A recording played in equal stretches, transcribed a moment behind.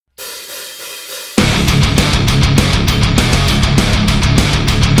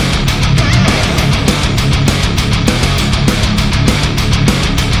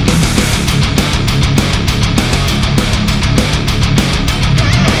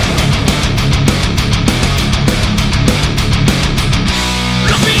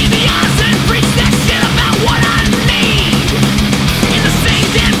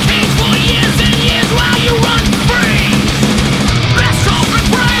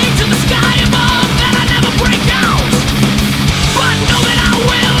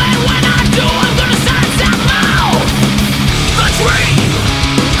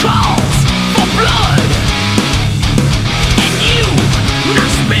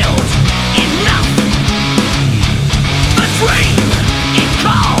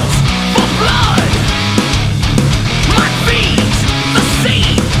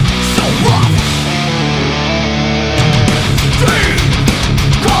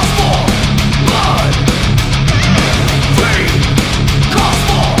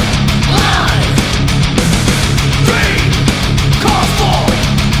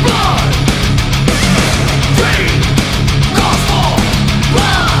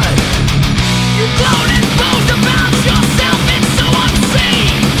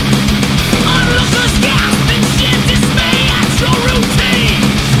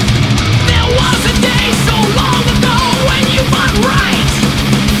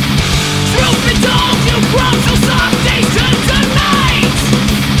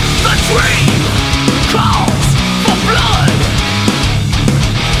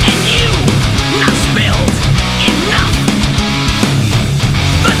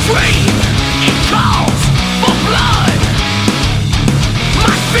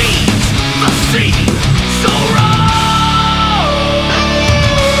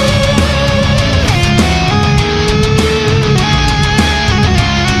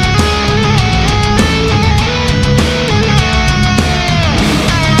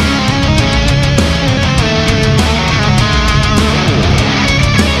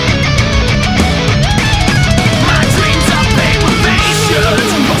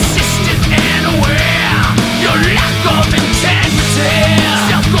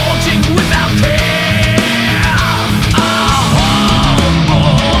Self-gorging without care.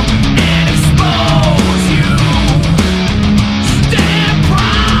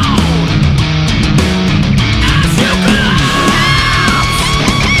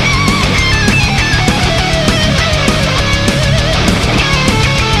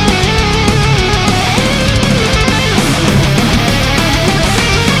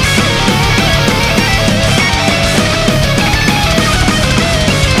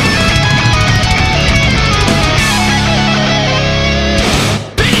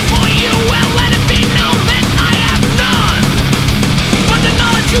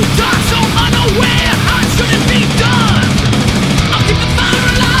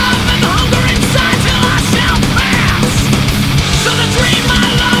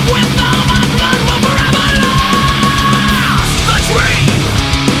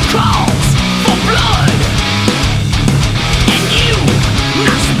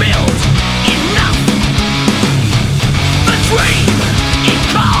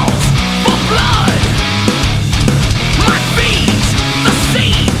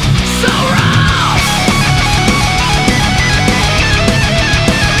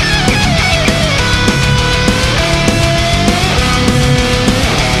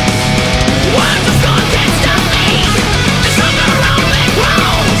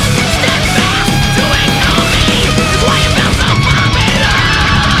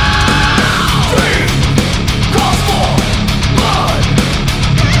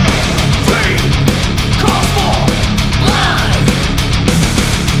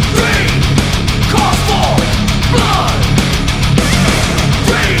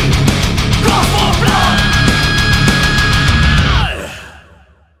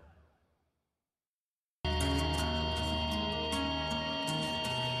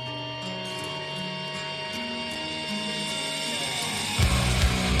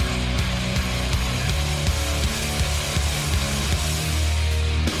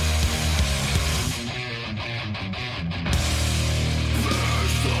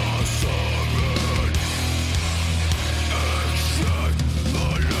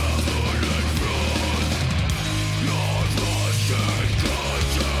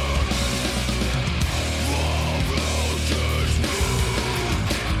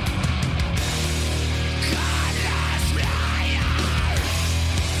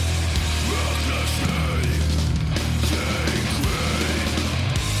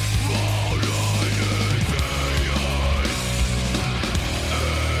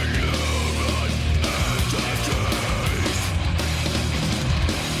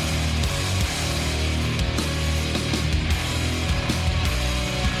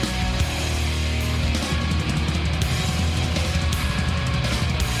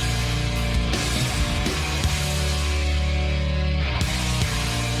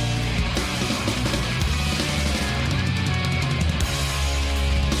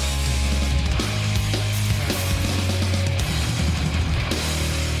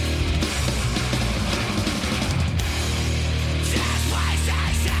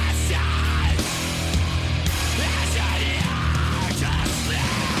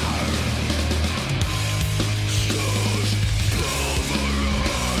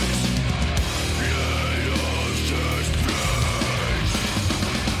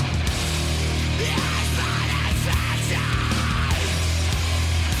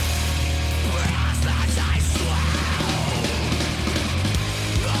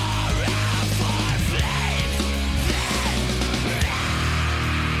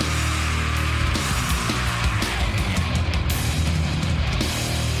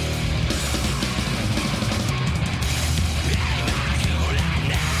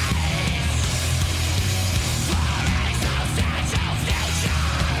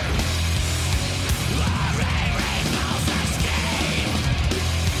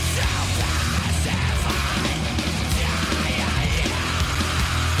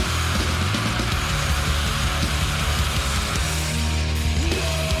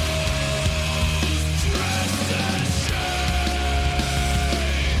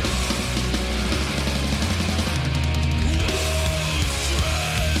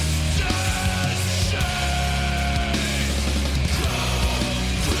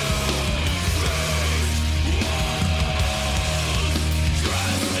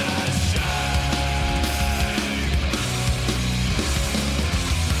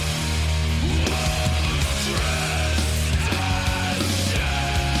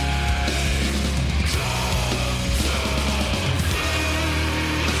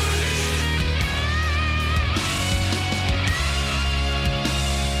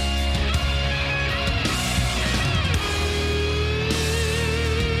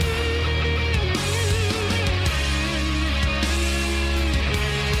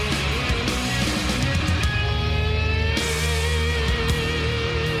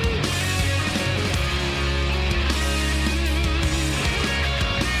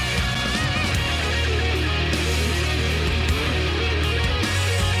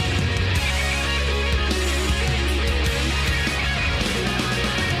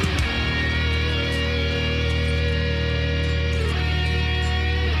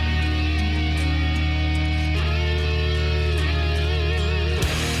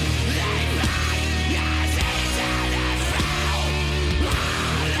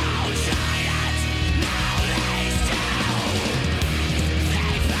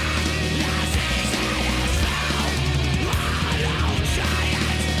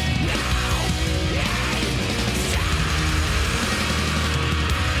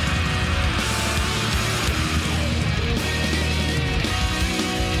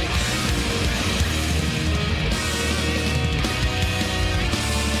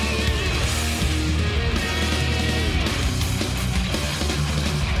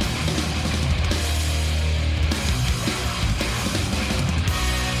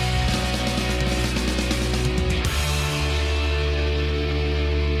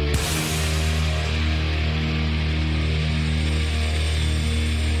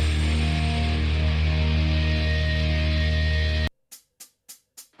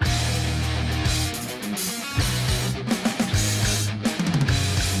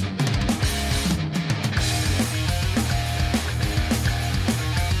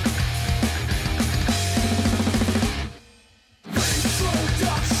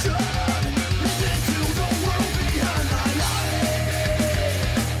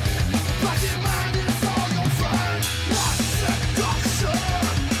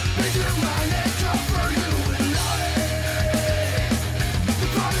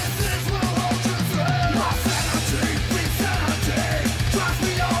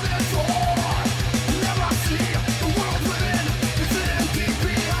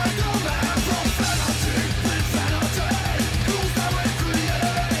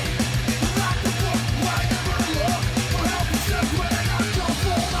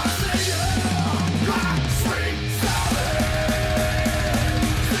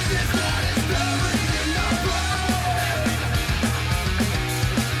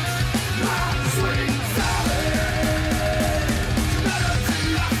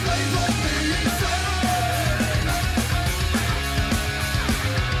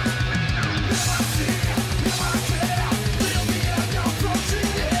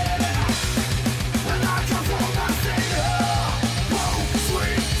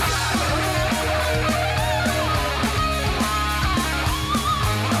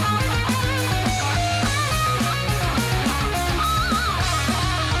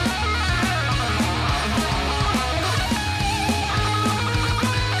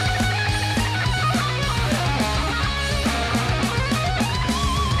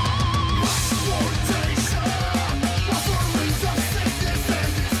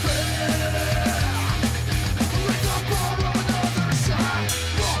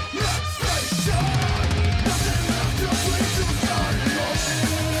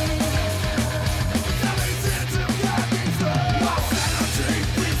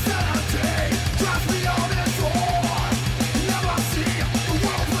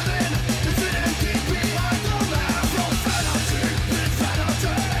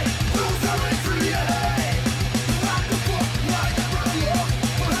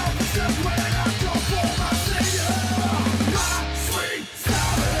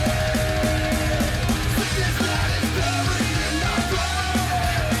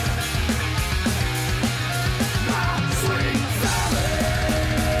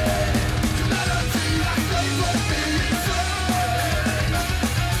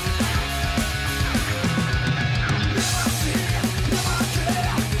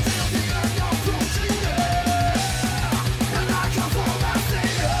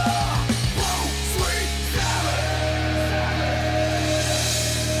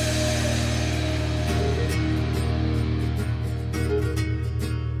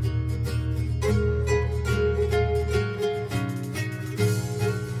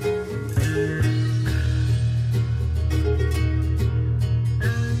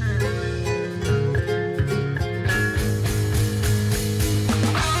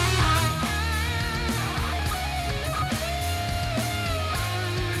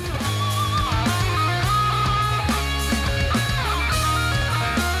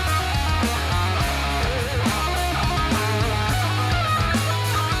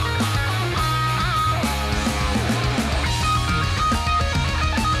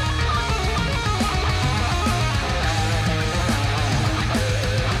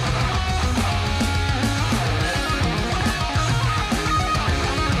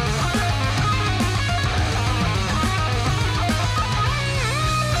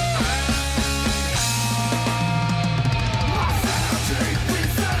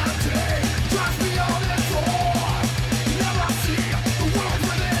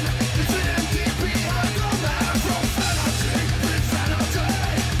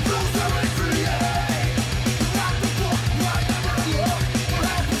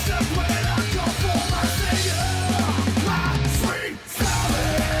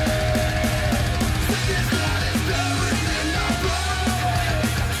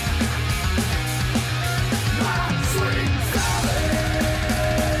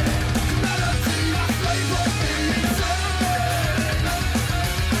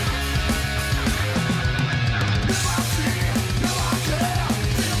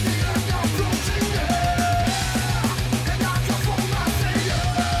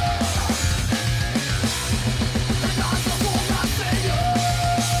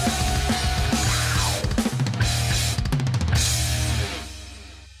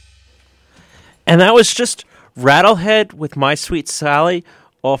 And that was just Rattlehead with My Sweet Sally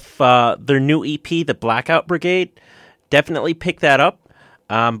off their new EP, The Blackout Brigade. Definitely pick that up.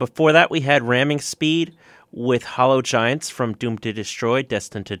 Before that, we had Ramming Speed with Hollow Giants from Doomed to Destroy,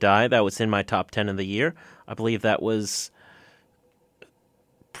 Destined to Die. That was in my top 10 of the year. I believe that was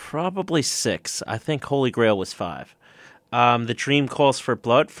probably 6. I think Holy Grail was 5. The Dream Calls for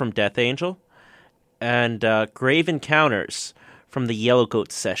Blood from Death Angel. And Grave Encounters from the Yellow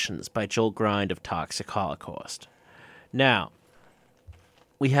Goat Sessions by Joel Grind of Toxic Holocaust. Now,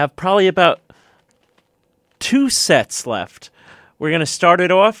 we have probably about 2 sets left. We're going to start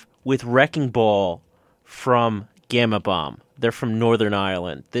it off with Wrecking Ball from Gamma Bomb. They're from Northern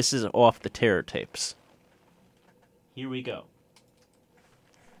Ireland. This is off the Terror Tapes. Here we go.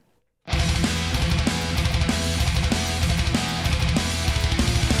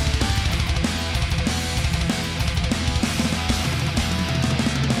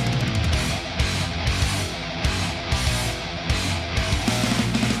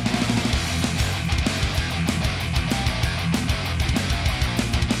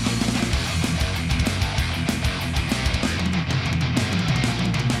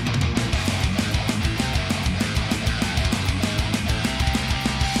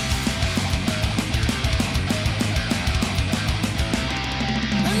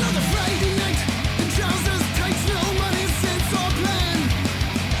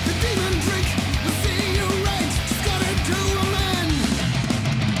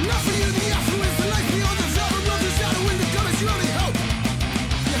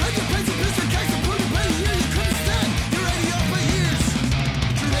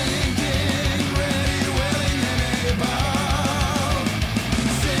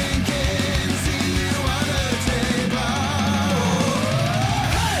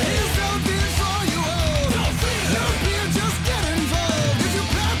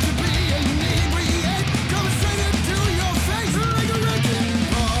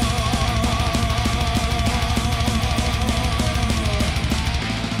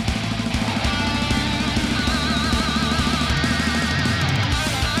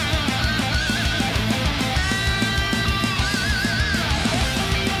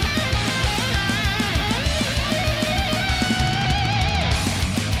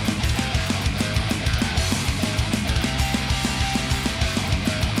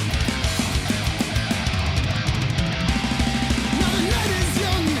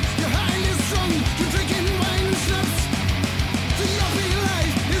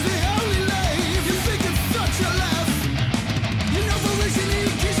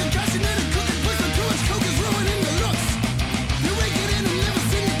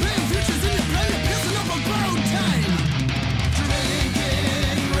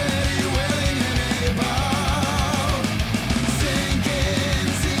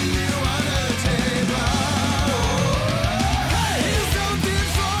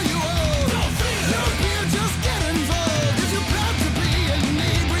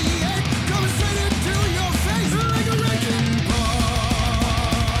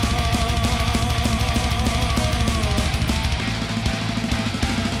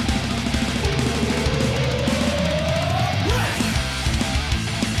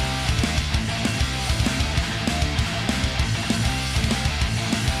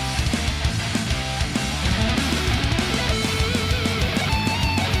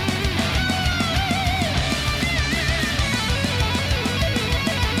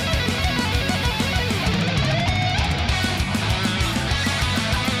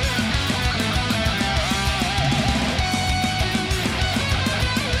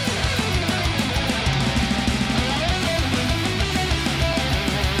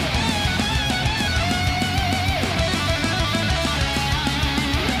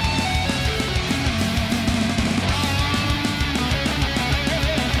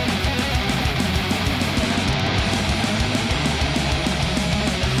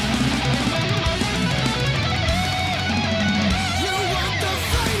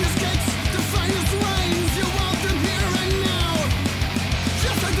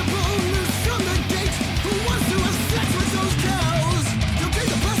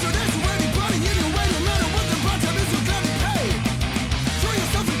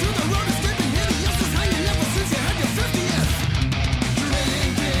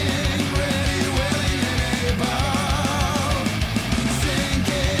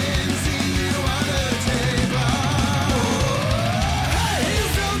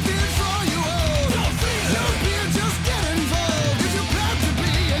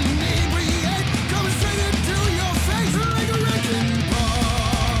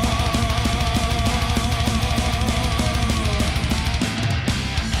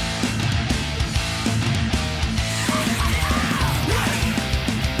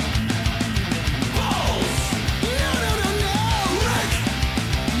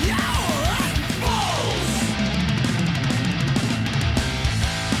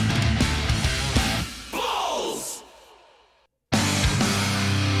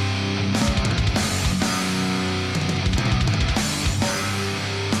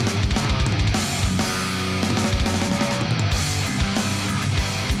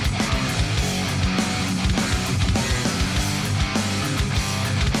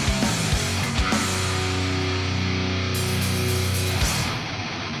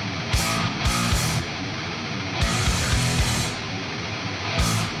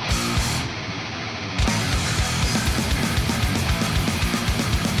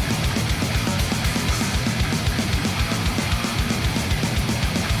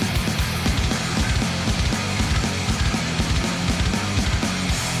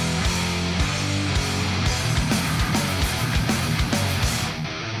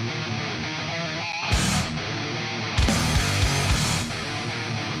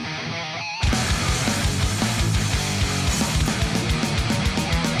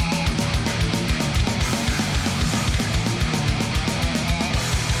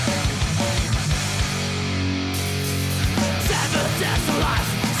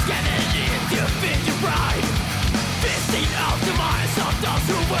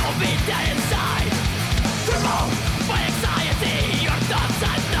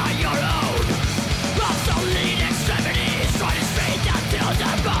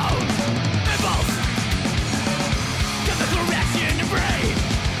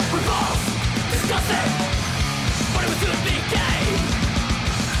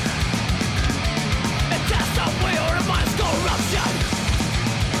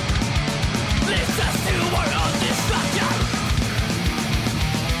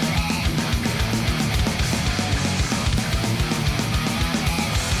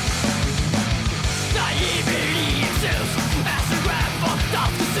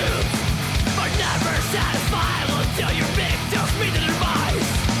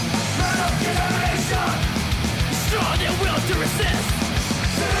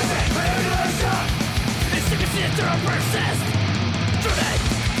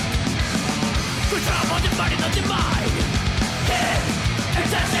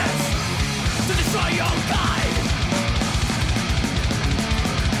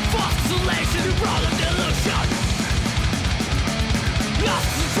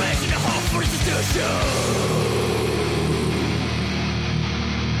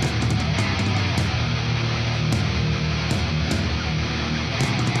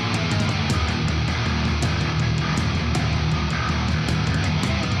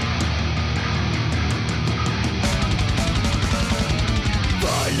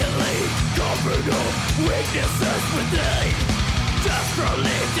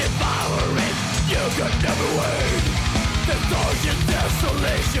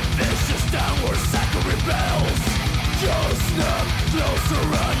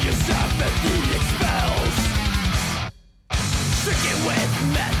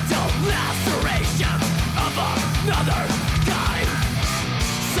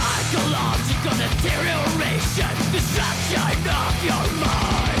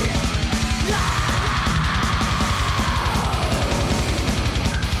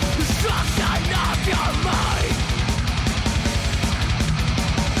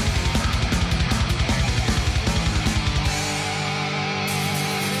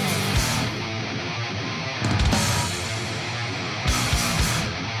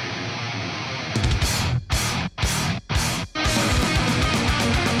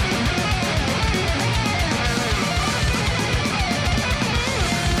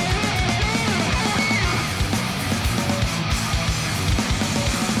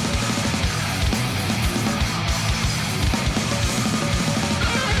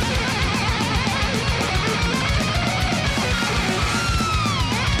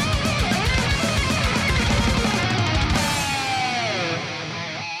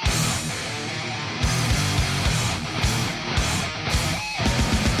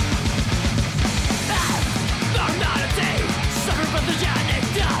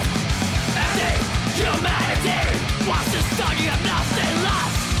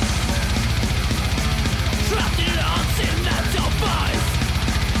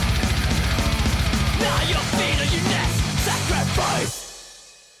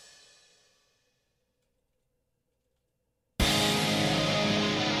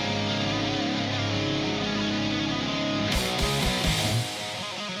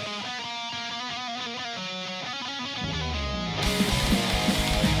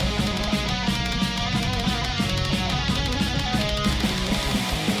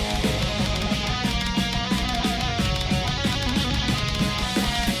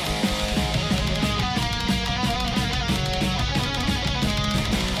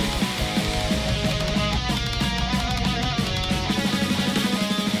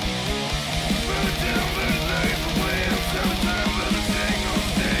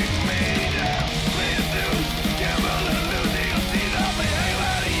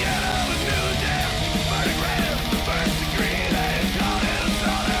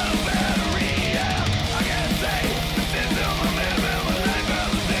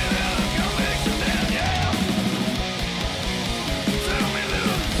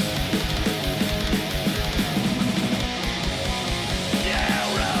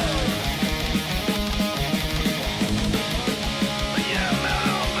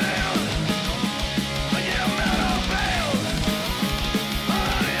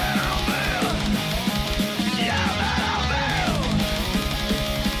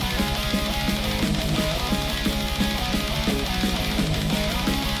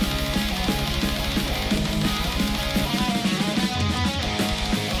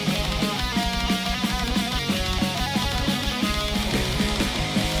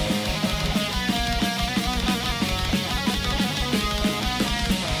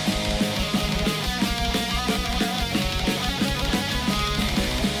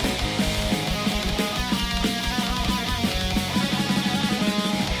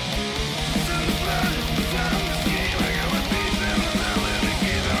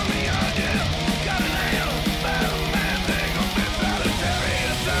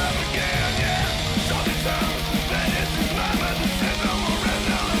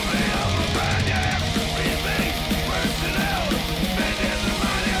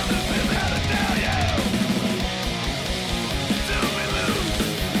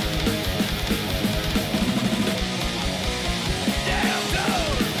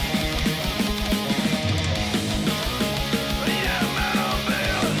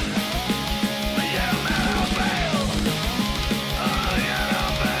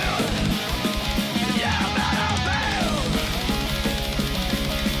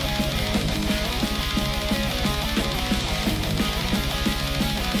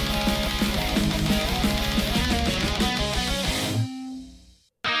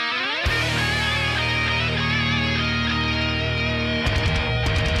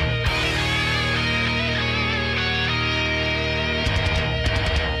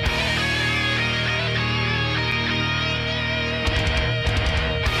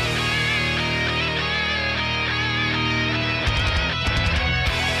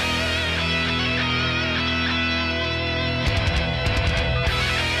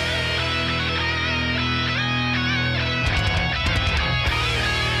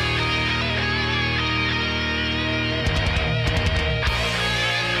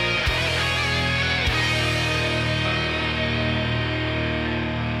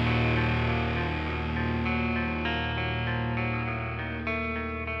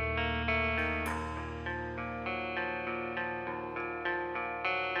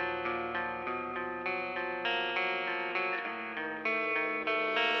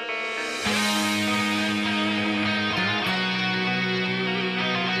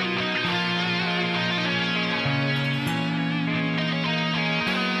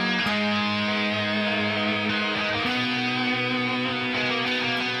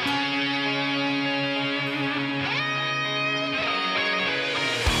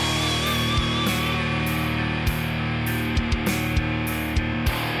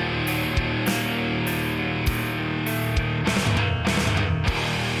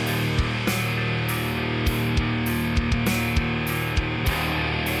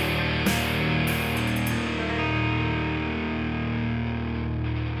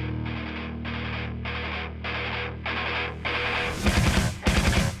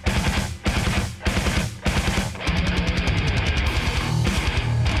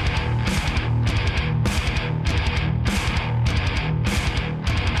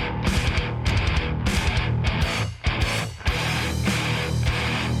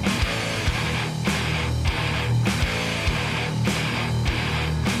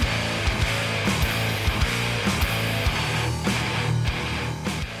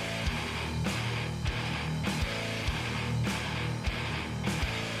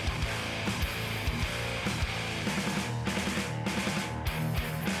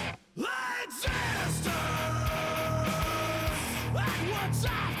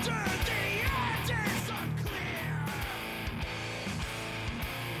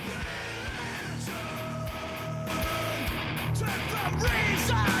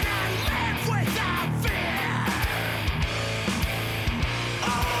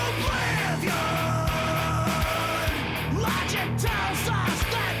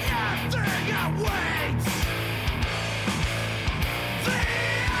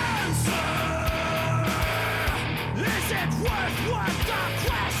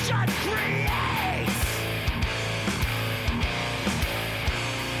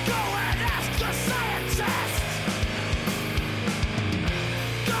 Go and ask the scientist.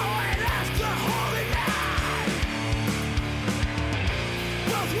 Go and ask the holy man.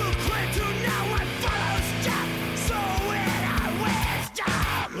 Both will claim to know what follows death. So in our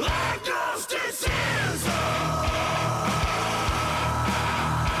wisdom, agnosticism.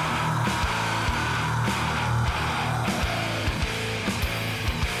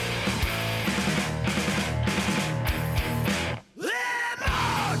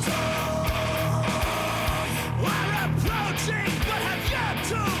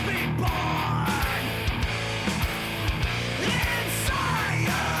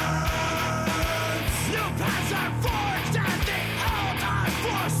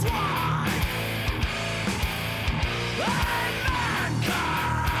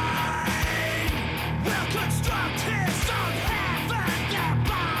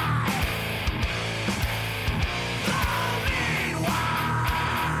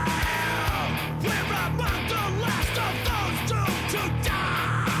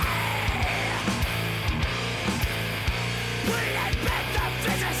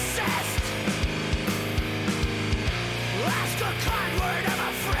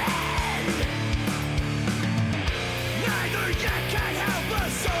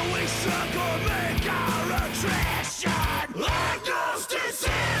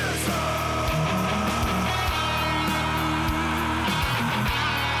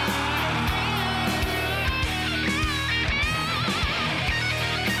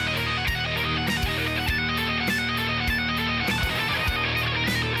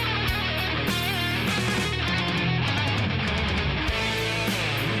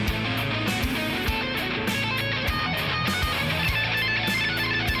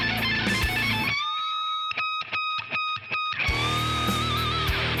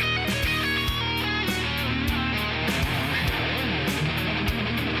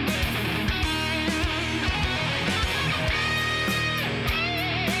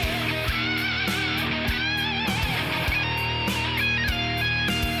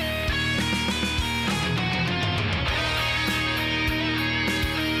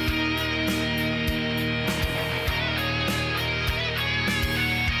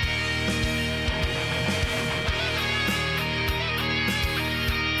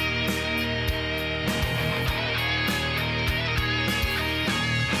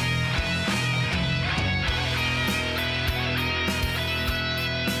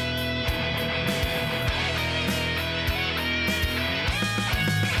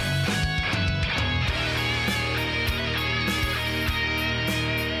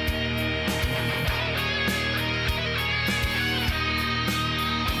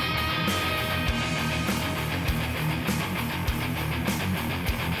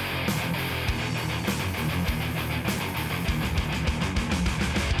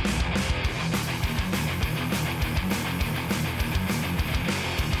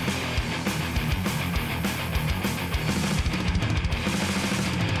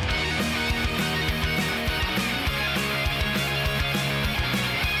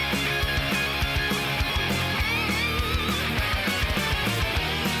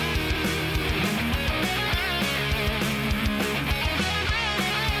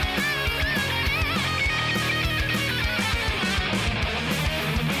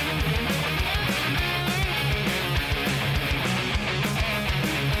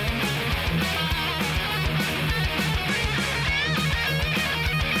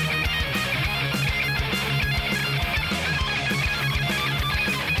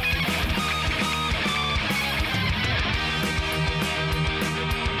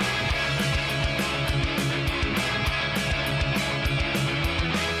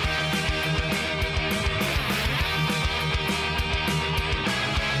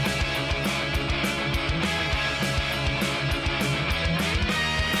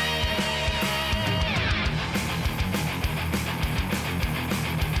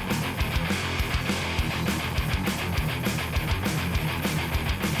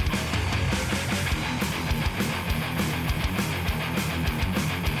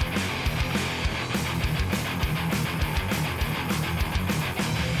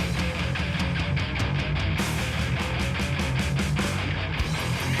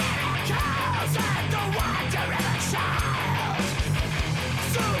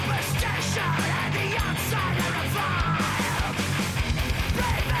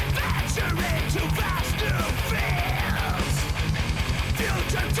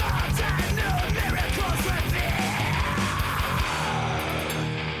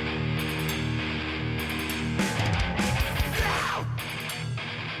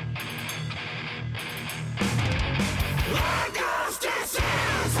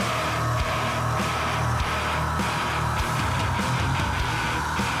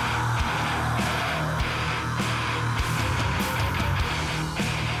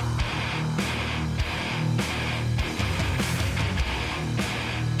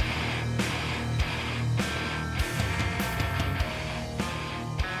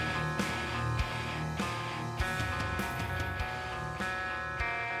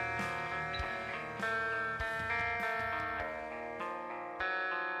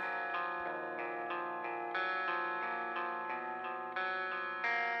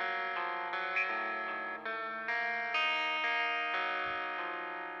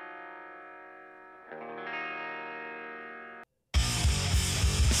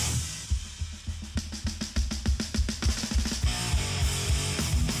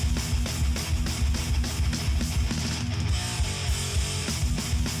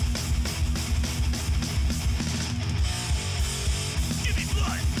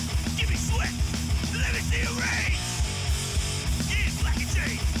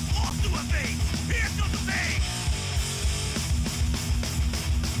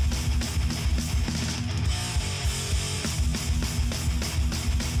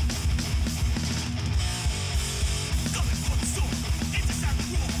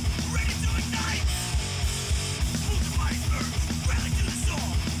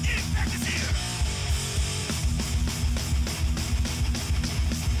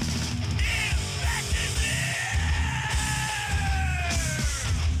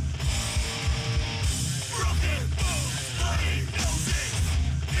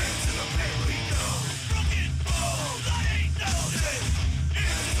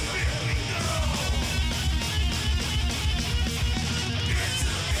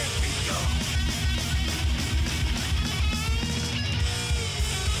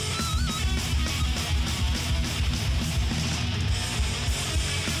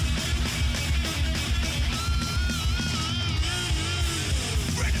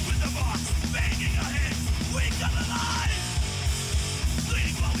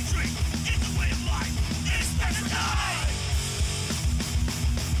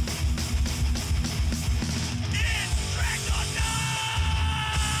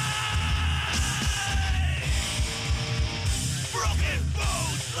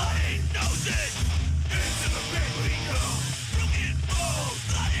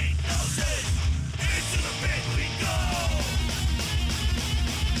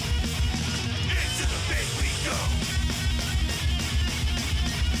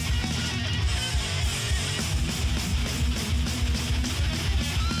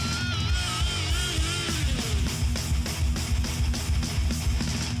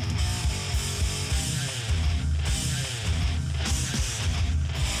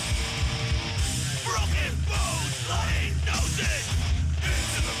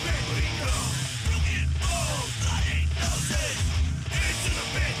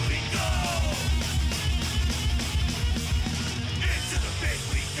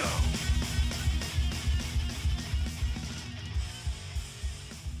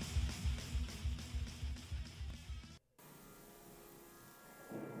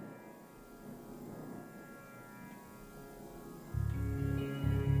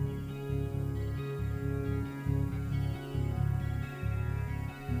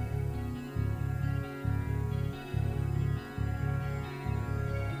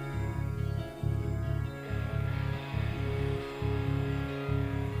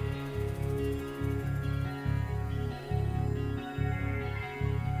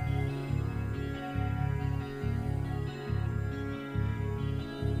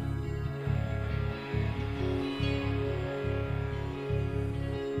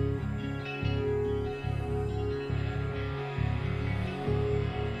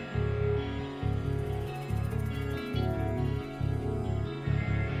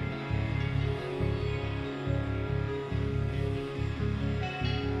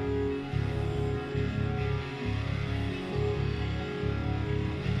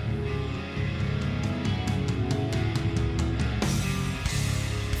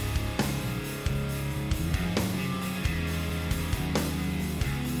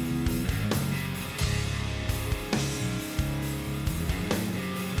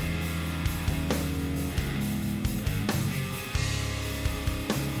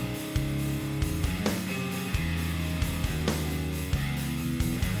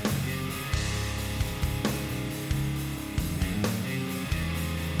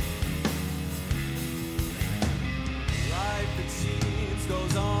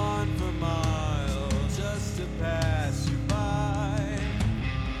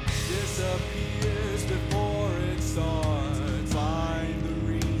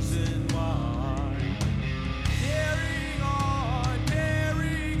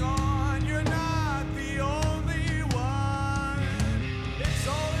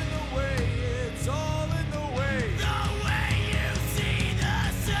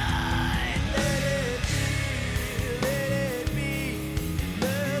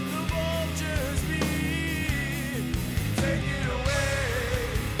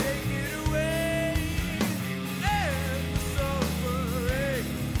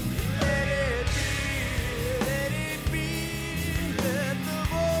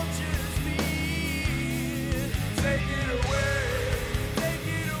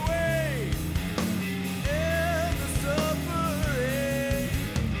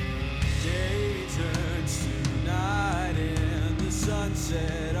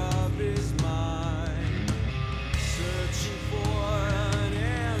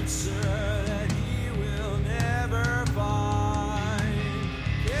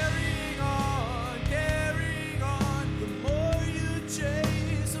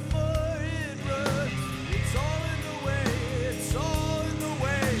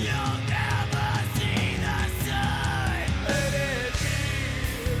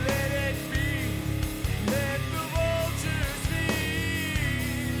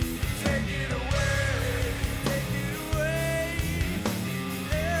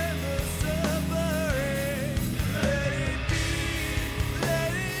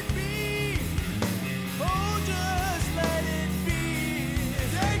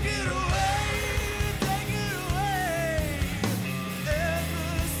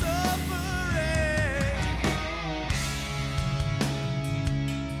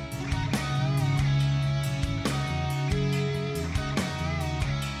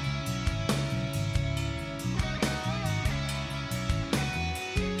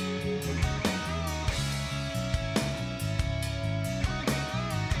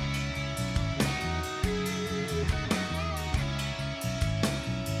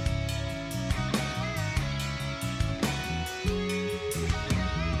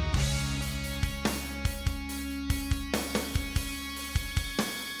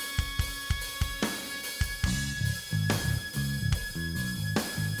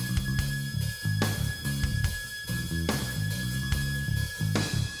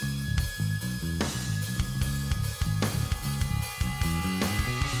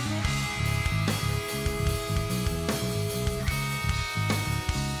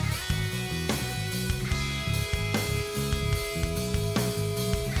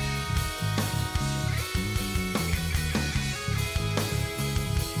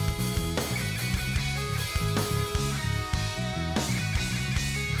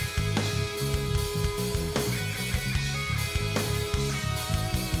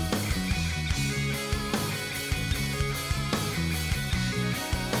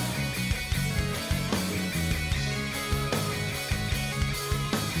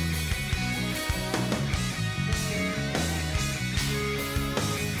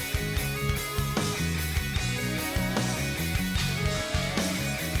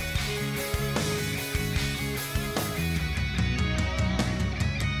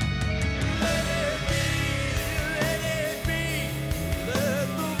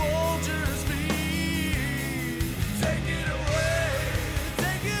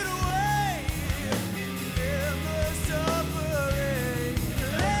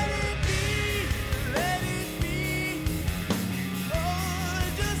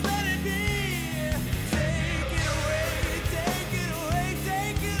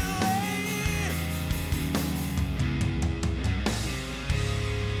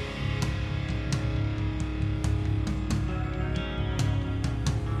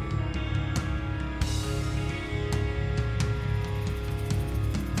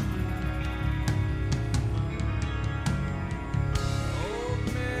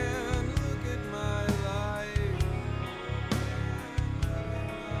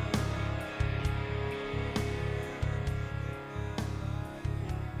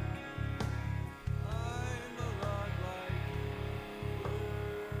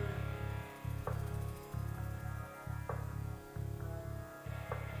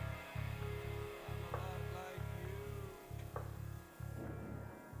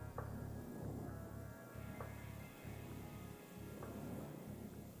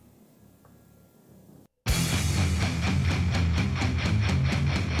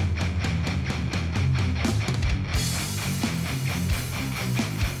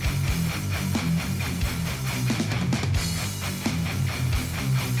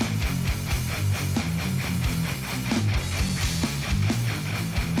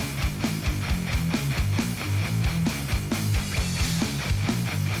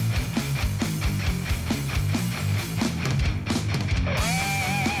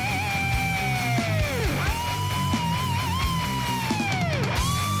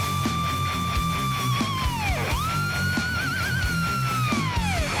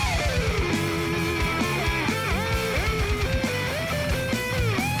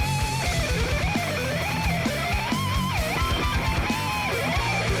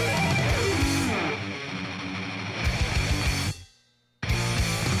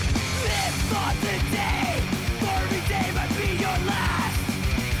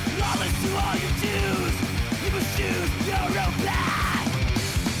 choose your own path.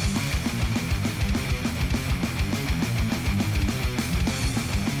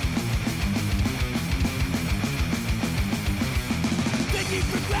 Taking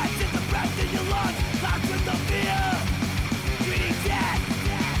for granted the breath in your lungs, locked with the fear. Greeting death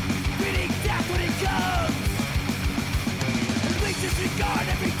when it comes. Please disregard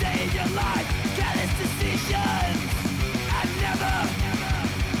every day in your life, careless decisions, and never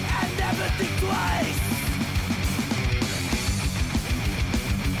think twice.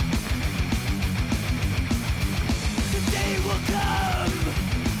 The day will come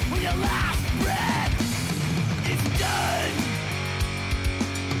when your last breath is done.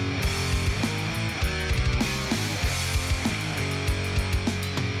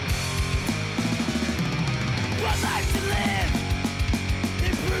 One life to live,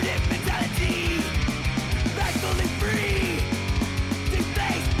 imprudent mentality, rightfully free, to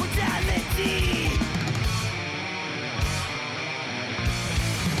face mortality.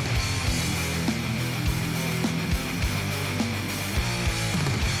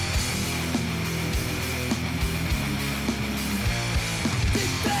 To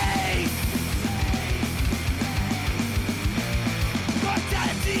face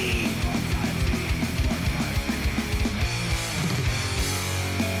mortality.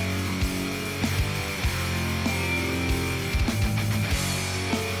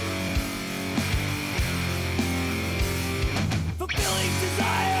 Fulfilling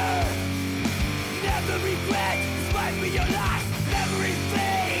desire, never regret, despite when your last memories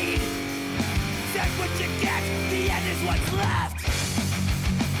fade. Take what you get, the end is what's left.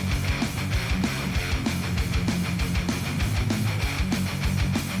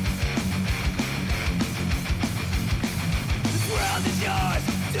 This world is yours,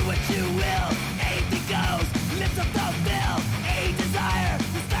 do what you will. Anything goes, lift up the bill. A desire,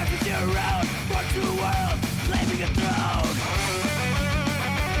 this life is your own. Born to a world, claiming a throne.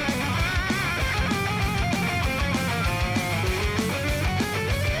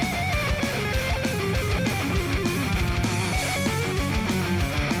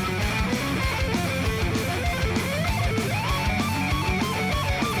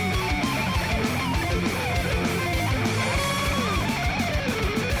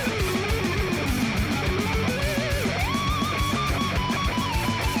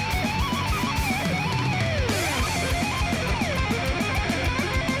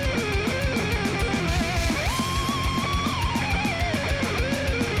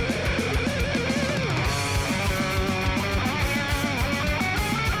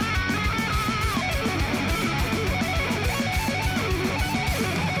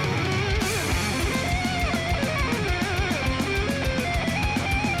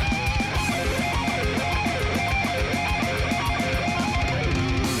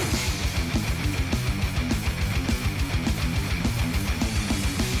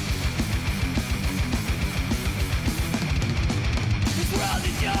 This world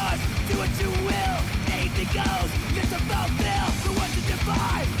is yours, do what you will. Anything goes, lift up the bill. The ones to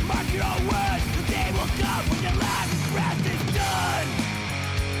defy, mark your own words. The day will come when your last breath is done.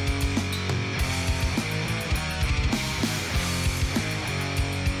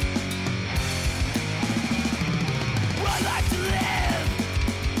 One life to live,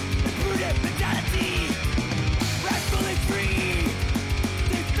 imprudent mentality, rightfully free,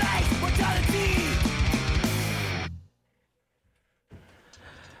 to face mortality.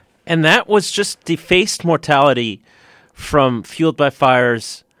 And that was just Defaced Mortality from Fueled by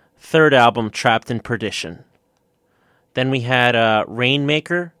Fire's third album, Trapped in Perdition. Then we had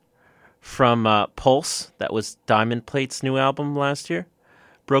Rainmaker from Pulse. That was Diamond Plate's new album last year.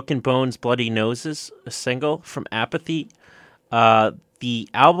 Broken Bones, Bloody Noses, a single from Apathy. The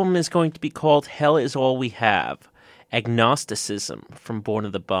album is going to be called Hell Is All We Have. Agnosticism from Born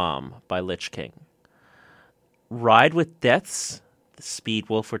of the Bomb by Lich King. Ride with Deaths, the Speed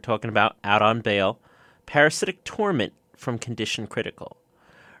Wolf we're talking about, out on bail. Parasitic Torment from Condition Critical.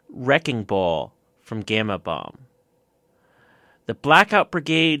 Wrecking Ball from Gamma Bomb. The Blackout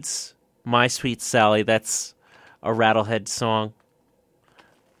Brigade's My Sweet Sally, that's a Rattlehead song.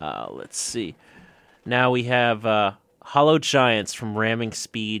 Let's see. Now we have Hollow Giants from Ramming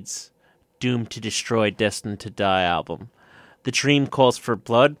Speed's Doomed to Destroy, Destined to Die album. The Dream Calls for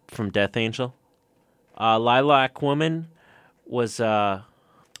Blood from Death Angel. Lilac Woman was a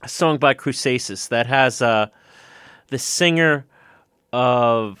song by Crusasis that has the singer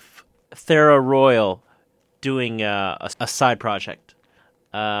of Thera Royal doing a side project.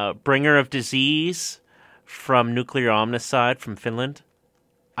 Bringer of Disease from Nuclear Omnicide from Finland.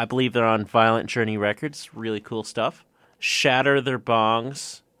 I believe they're on Violent Journey Records. Really cool stuff. Shatter Their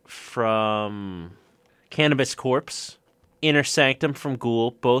Bongs from Cannabis Corpse, Inner Sanctum from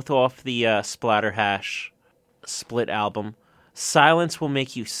Ghoul, both off the Splatterhash split album. Silence Will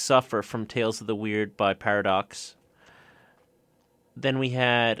Make You Suffer from Tales of the Weird by Paradox. Then we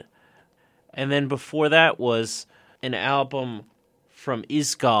had, and then before that was an album from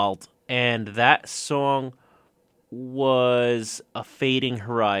Isgald, and that song was A Fading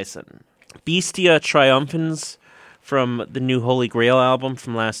Horizon. Bestia Triumphans from the new Holy Grail album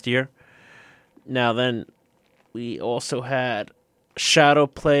from last year. Now then, we also had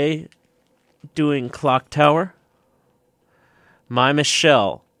Shadowplay doing Clock Tower. My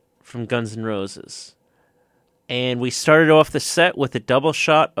Michelle from Guns N' Roses. And we started off the set with a double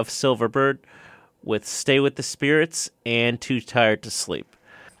shot of Silverbird with Stay With the Spirits and Too Tired to Sleep.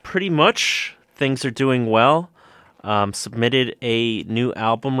 Pretty much, things are doing well. Submitted a new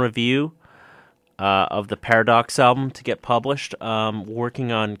album review of the Paradox album to get published.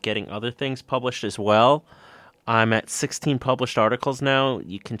 Working on getting other things published as well. I'm at 16 published articles now.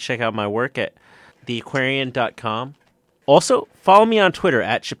 You can check out my work at theaquarian.com. Also, follow me on Twitter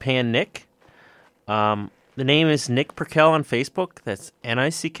at JapanNick. The name is Nick Perkel on Facebook. That's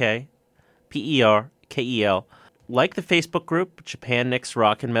NickPerkel. Like the Facebook group, Japan Nick's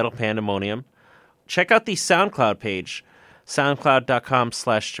Rock and Metal Pandemonium. Check out the SoundCloud page,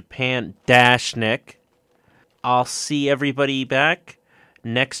 soundcloud.com/Japan-Nick. I'll see everybody back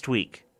next week.